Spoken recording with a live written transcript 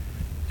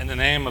In the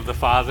name of the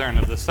Father, and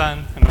of the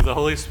Son, and of the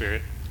Holy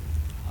Spirit.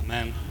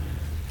 Amen.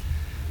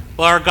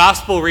 Well, our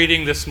gospel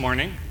reading this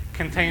morning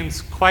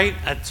contains quite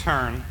a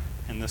turn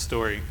in the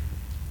story.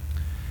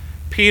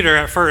 Peter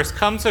at first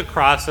comes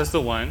across as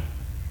the one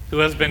who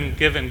has been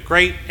given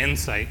great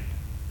insight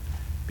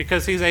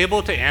because he's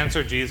able to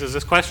answer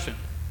Jesus' question,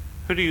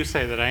 "Who do you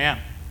say that I am?"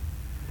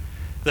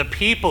 The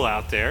people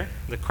out there,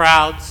 the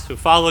crowds who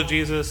follow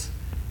Jesus,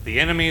 the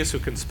enemies who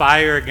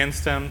conspire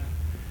against him,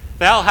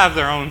 they all have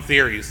their own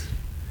theories.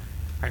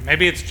 Right?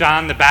 Maybe it's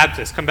John the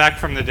Baptist come back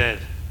from the dead.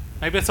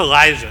 Maybe it's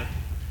Elijah.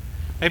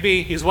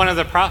 Maybe he's one of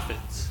the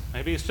prophets.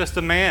 Maybe he's just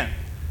a man.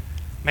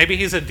 Maybe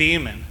he's a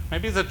demon.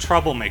 Maybe he's a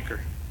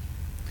troublemaker.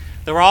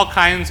 There were all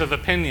kinds of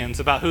opinions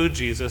about who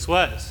Jesus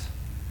was.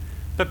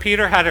 But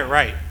Peter had it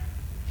right.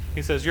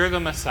 He says, "You're the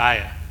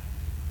Messiah.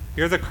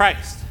 You're the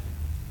Christ."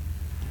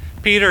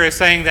 Peter is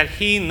saying that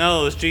he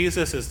knows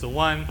Jesus is the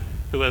one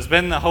who has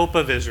been the hope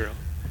of Israel.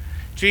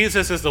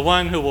 Jesus is the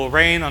one who will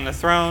reign on the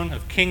throne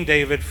of King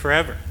David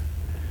forever.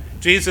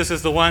 Jesus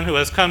is the one who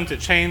has come to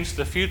change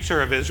the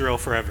future of Israel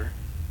forever.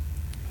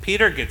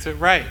 Peter gets it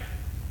right.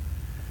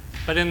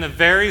 But in the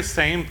very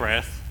same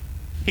breath,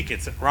 he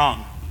gets it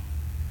wrong.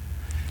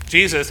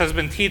 Jesus has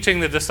been teaching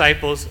the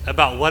disciples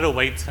about what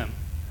awaits him: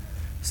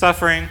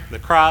 suffering, the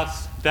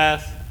cross,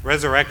 death,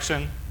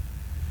 resurrection.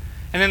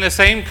 And in the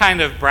same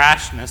kind of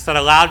brashness that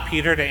allowed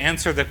Peter to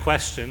answer the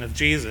question of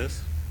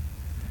Jesus,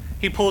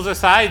 he pulls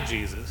aside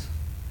Jesus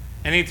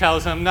and he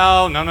tells him,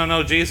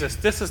 No, Jesus,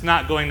 this is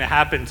not going to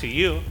happen to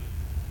you.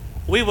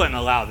 We wouldn't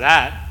allow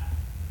that.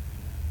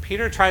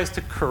 Peter tries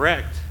to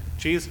correct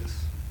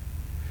Jesus.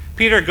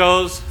 Peter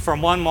goes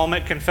from one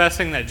moment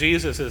confessing that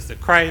Jesus is the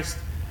Christ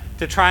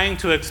to trying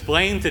to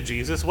explain to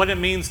Jesus what it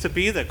means to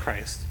be the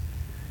Christ.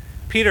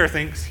 Peter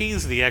thinks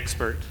he's the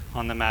expert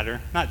on the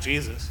matter, not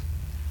Jesus.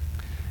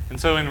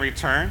 And so in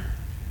return,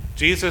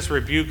 Jesus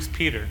rebukes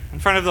Peter in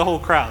front of the whole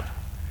crowd.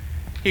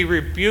 He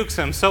rebukes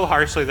him so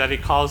harshly that he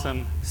calls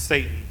him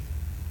Satan.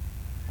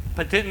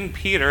 But didn't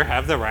Peter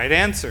have the right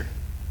answer?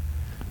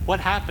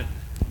 What happened?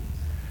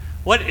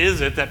 What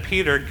is it that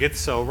Peter gets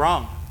so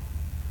wrong?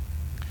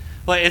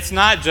 Well, it's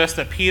not just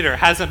that Peter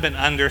hasn't been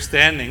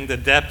understanding the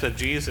depth of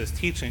Jesus'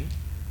 teaching,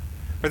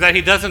 or that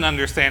he doesn't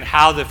understand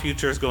how the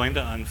future is going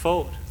to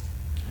unfold.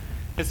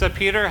 It's that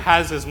Peter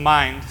has his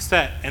mind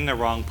set in the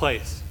wrong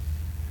place.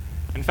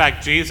 In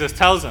fact, Jesus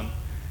tells him,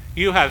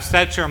 "You have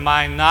set your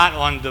mind not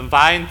on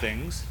divine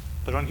things,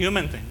 but on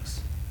human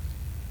things."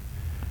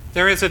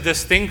 There is a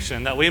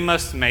distinction that we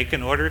must make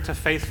in order to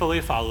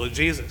faithfully follow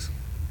Jesus.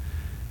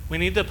 We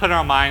need to put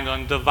our mind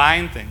on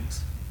divine things,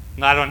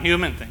 not on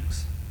human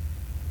things.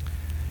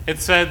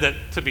 It's said that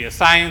to be a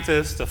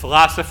scientist, a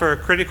philosopher, a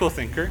critical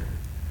thinker,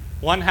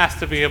 one has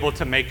to be able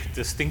to make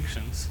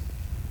distinctions.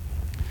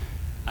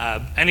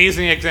 An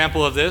easy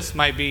example of this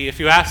might be if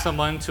you ask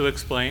someone to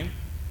explain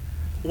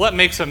what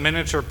makes a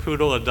miniature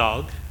poodle a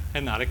dog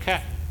and not a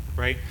cat,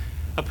 right?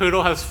 A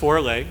poodle has 4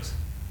 legs.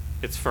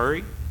 It's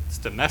furry. It's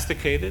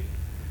domesticated.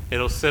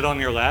 It'll sit on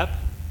your lap.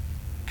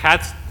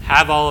 Cats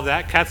have all of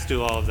that. Cats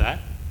do all of that.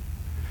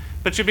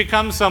 But you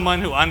become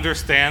someone who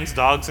understands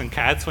dogs and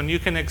cats when you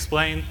can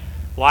explain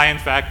why, in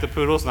fact, the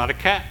poodle's not a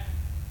cat.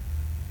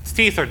 Its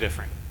teeth are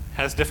different. It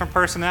has different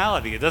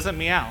personality. It doesn't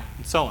meow,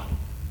 and so on.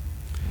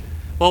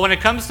 Well, when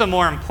it comes to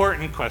more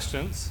important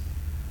questions,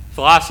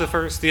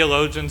 philosophers,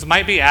 theologians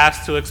might be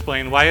asked to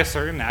explain why a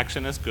certain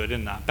action is good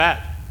and not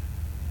bad.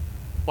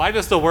 Why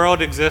does the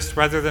world exist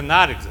rather than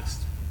not exist?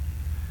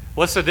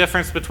 What's the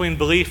difference between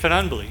belief and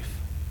unbelief?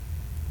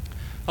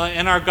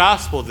 In our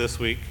gospel this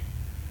week,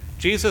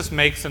 Jesus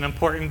makes an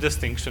important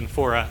distinction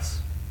for us: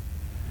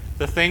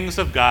 the things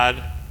of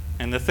God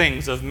and the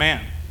things of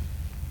man.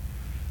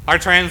 Our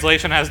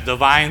translation has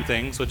divine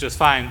things, which is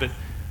fine, but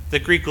the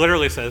Greek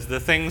literally says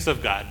the things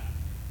of God.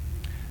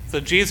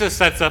 So Jesus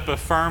sets up a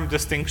firm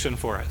distinction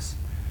for us.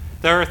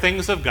 There are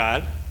things of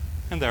God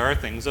and there are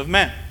things of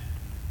men.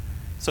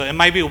 So it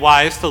might be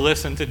wise to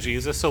listen to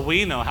Jesus so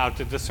we know how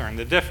to discern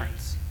the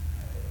difference.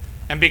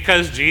 And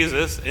because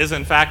Jesus is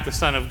in fact the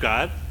Son of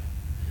God,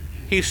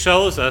 he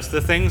shows us the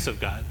things of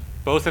God,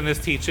 both in his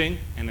teaching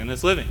and in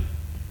his living.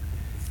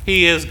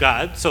 He is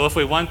God, so if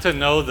we want to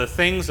know the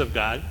things of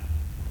God,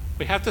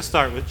 we have to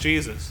start with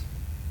Jesus.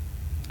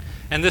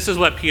 And this is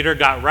what Peter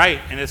got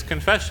right in his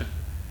confession,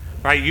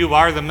 right? You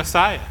are the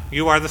Messiah.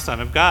 You are the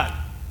Son of God.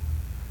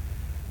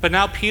 But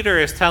now Peter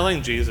is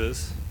telling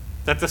Jesus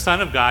that the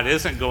Son of God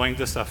isn't going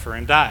to suffer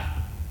and die.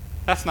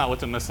 That's not what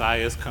the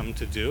Messiah has come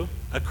to do.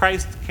 A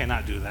Christ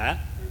cannot do that.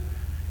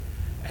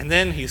 And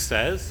then he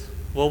says,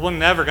 well, we're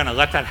never going to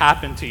let that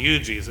happen to you,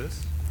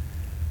 Jesus,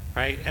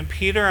 right? And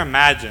Peter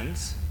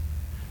imagines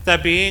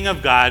that being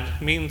of God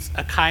means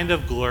a kind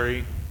of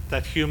glory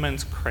that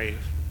humans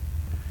crave.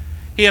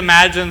 He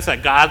imagines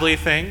that godly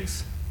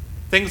things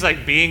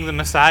like being the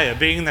Messiah,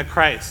 being the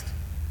Christ,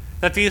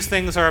 that these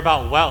things are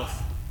about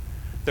wealth.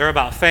 They're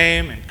about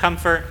fame and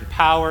comfort and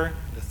power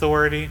and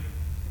authority.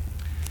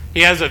 He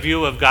has a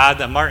view of God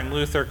that Martin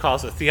Luther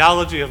calls a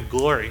theology of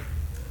glory.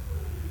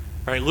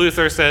 Right?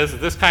 Luther says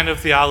that this kind of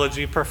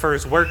theology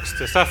prefers works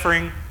to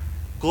suffering,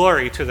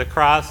 glory to the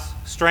cross,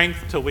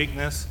 strength to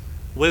weakness,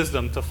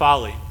 wisdom to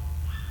folly.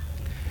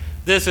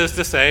 This is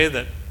to say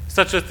that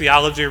such a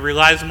theology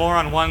relies more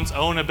on one's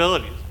own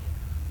abilities,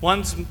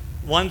 one's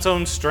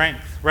own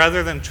strength,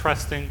 rather than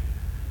trusting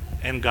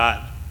in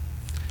God.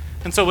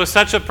 And so with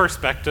such a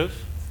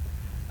perspective,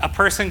 a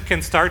person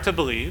can start to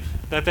believe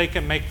that they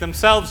can make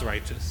themselves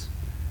righteous.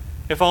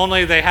 If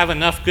only they have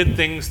enough good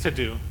things to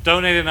do,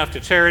 donate enough to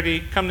charity,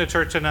 come to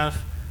church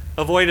enough,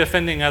 avoid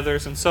offending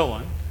others, and so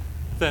on,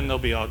 then they'll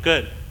be all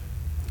good.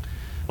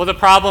 Well, the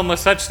problem with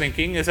such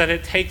thinking is that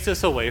it takes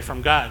us away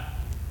from God,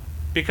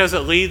 because it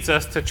leads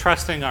us to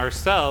trusting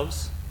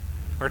ourselves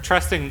or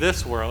trusting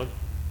this world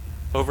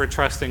over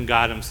trusting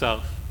God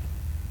himself.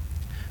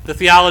 The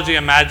theology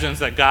imagines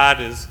that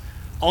God is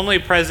only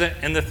present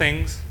in the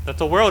things that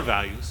the world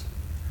values.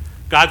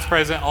 God's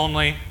present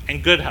only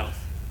in good health.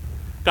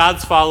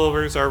 God's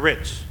followers are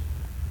rich.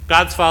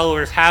 God's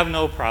followers have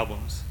no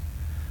problems.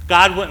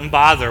 God wouldn't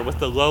bother with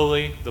the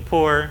lowly, the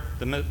poor,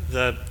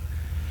 the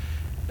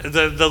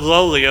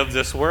lowly of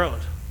this world.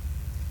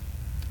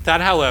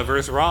 That, however,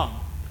 is wrong,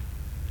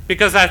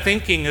 because that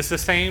thinking is the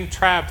same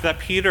trap that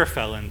Peter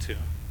fell into.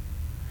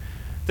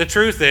 The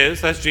truth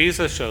is, as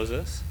Jesus shows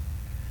us,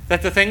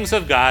 that the things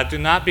of God do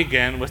not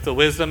begin with the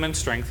wisdom and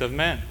strength of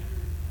men,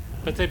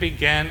 but they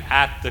begin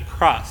at the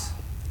cross.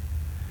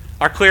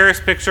 Our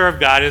clearest picture of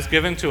God is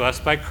given to us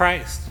by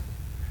Christ,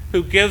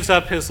 who gives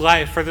up his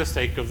life for the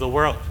sake of the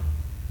world.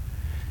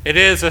 It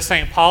is, as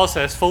St. Paul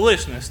says,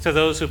 foolishness to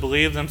those who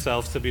believe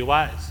themselves to be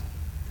wise.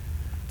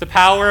 The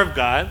power of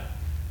God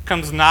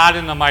comes not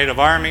in the might of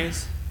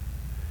armies.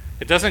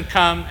 It doesn't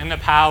come in the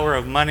power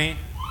of money,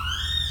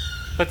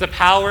 but the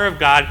power of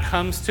God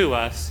comes to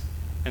us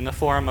in the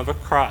form of a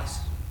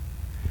cross.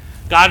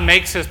 God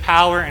makes his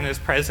power and his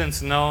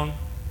presence known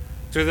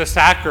through the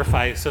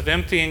sacrifice of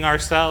emptying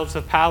ourselves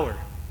of power,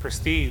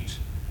 prestige,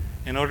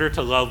 in order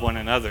to love one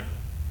another.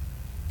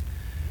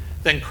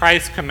 Then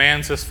Christ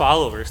commands his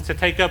followers to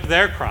take up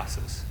their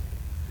crosses,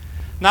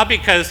 not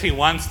because he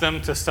wants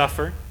them to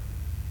suffer,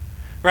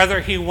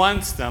 rather he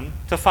wants them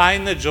to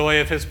find the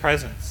joy of his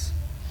presence,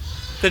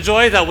 the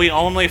joy that we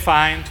only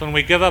find when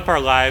we give up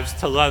our lives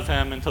to love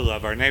him and to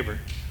love our neighbor.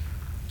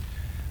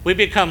 We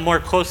become more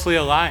closely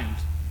aligned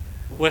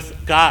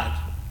with God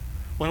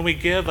when we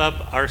give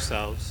up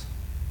ourselves.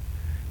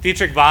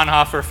 Dietrich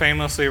Bonhoeffer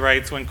famously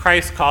writes, when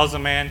Christ calls a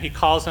man, he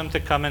calls him to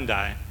come and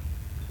die.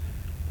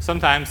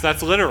 Sometimes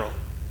that's literal.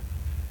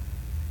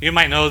 You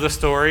might know the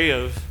story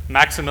of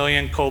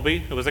Maximilian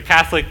Kolbe, who was a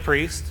Catholic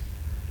priest.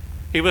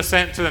 He was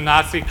sent to the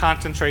Nazi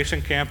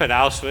concentration camp at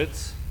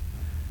Auschwitz,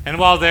 and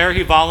while there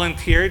he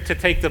volunteered to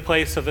take the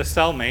place of a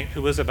cellmate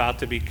who was about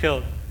to be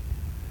killed.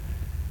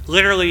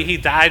 Literally, he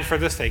died for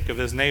the sake of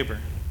his neighbor.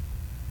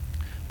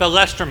 But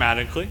less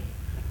dramatically,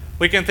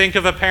 we can think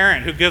of a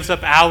parent who gives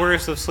up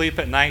hours of sleep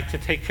at night to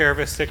take care of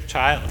a sick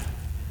child.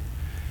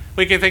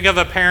 We can think of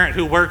a parent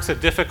who works a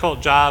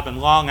difficult job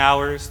and long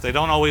hours they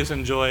don't always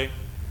enjoy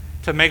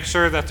to make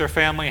sure that their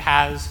family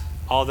has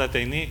all that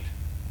they need.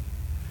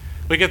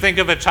 We can think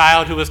of a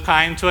child who is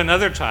kind to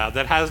another child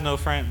that has no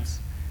friends.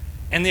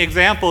 And the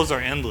examples are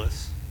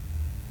endless.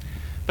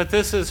 But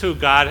this is who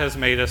God has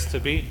made us to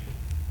be,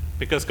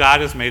 because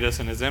God has made us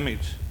in his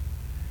image.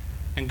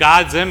 And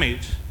God's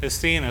image is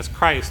seen as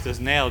Christ is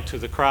nailed to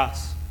the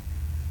cross.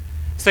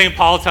 St.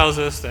 Paul tells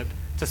us that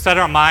to set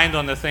our mind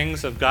on the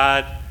things of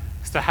God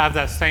is to have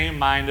that same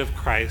mind of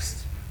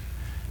Christ,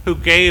 who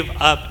gave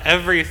up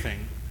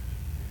everything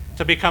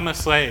to become a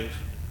slave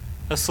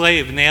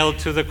nailed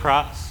to the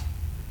cross.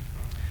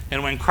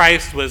 And when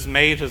Christ was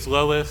made his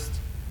lowest,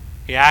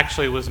 he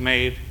actually was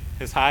made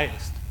his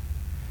highest.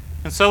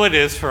 And so it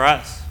is for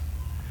us.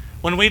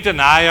 When we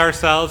deny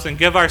ourselves and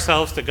give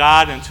ourselves to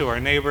God and to our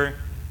neighbor,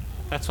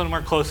 that's when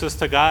we're closest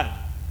to God.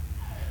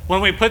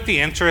 When we put the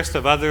interest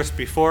of others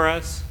before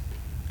us,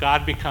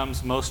 God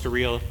becomes most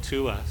real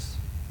to us.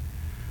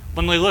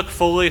 When we look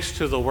foolish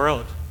to the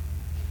world,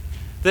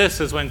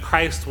 this is when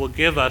Christ will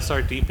give us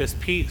our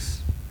deepest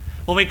peace.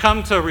 When we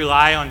come to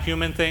rely on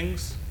human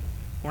things,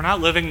 we're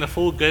not living the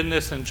full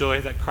goodness and joy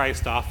that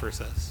Christ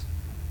offers us.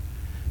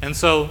 And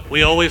so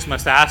we always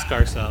must ask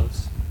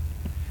ourselves,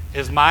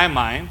 is my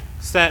mind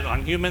set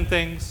on human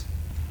things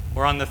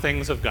or on the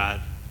things of God?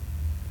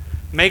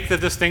 Make the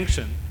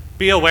distinction.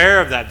 Be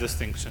aware of that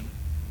distinction.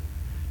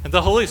 And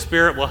the Holy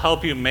Spirit will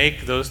help you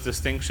make those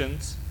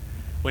distinctions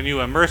when you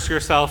immerse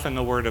yourself in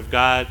the Word of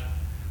God,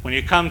 when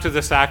you come to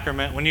the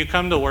sacrament, when you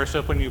come to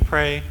worship, when you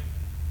pray.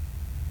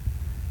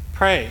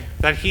 Pray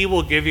that he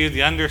will give you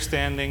the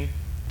understanding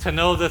to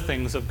know the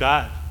things of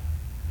God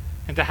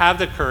and to have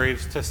the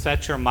courage to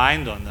set your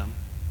mind on them.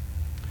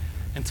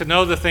 And to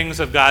know the things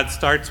of God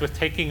starts with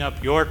taking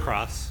up your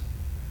cross.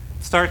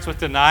 It starts with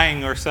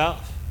denying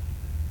yourself.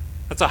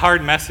 That's a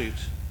hard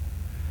message.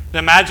 And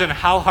imagine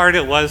how hard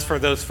it was for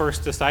those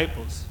first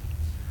disciples.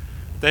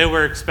 They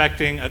were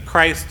expecting a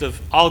Christ of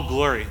all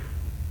glory,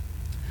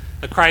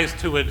 a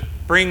Christ who would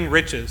bring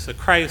riches, a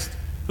Christ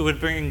who would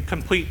bring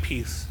complete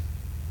peace.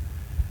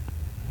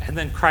 And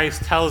then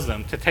Christ tells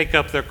them to take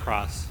up their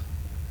cross.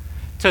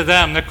 To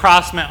them, the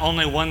cross meant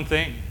only one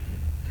thing: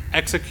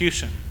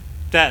 execution,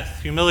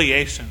 death,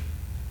 humiliation.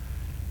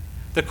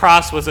 The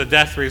cross was a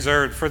death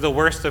reserved for the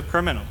worst of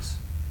criminals.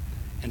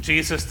 And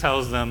Jesus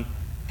tells them,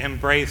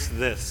 embrace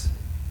this.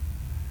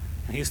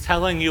 And he's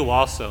telling you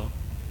also,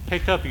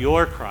 pick up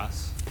your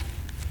cross.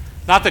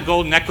 Not the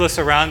gold necklace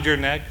around your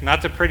neck,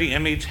 not the pretty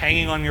image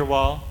hanging on your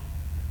wall,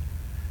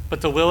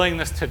 but the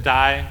willingness to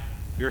die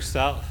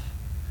yourself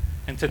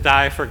and to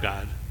die for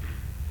God.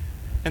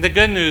 And the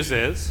good news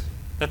is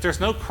that there's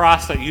no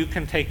cross that you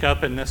can take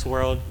up in this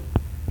world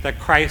that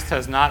Christ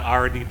has not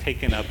already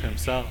taken up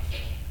himself.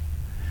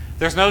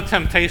 There's no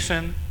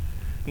temptation,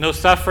 no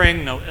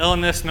suffering, no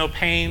illness, no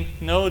pain,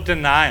 no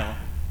denial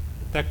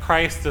that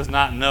Christ does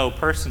not know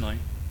personally.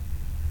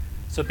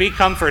 So be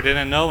comforted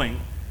in knowing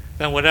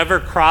that whatever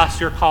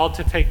cross you're called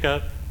to take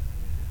up,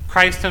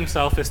 Christ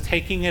himself is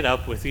taking it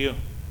up with you.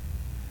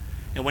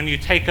 And when you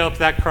take up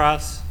that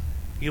cross,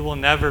 you will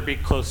never be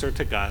closer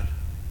to God.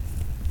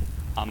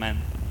 Amen.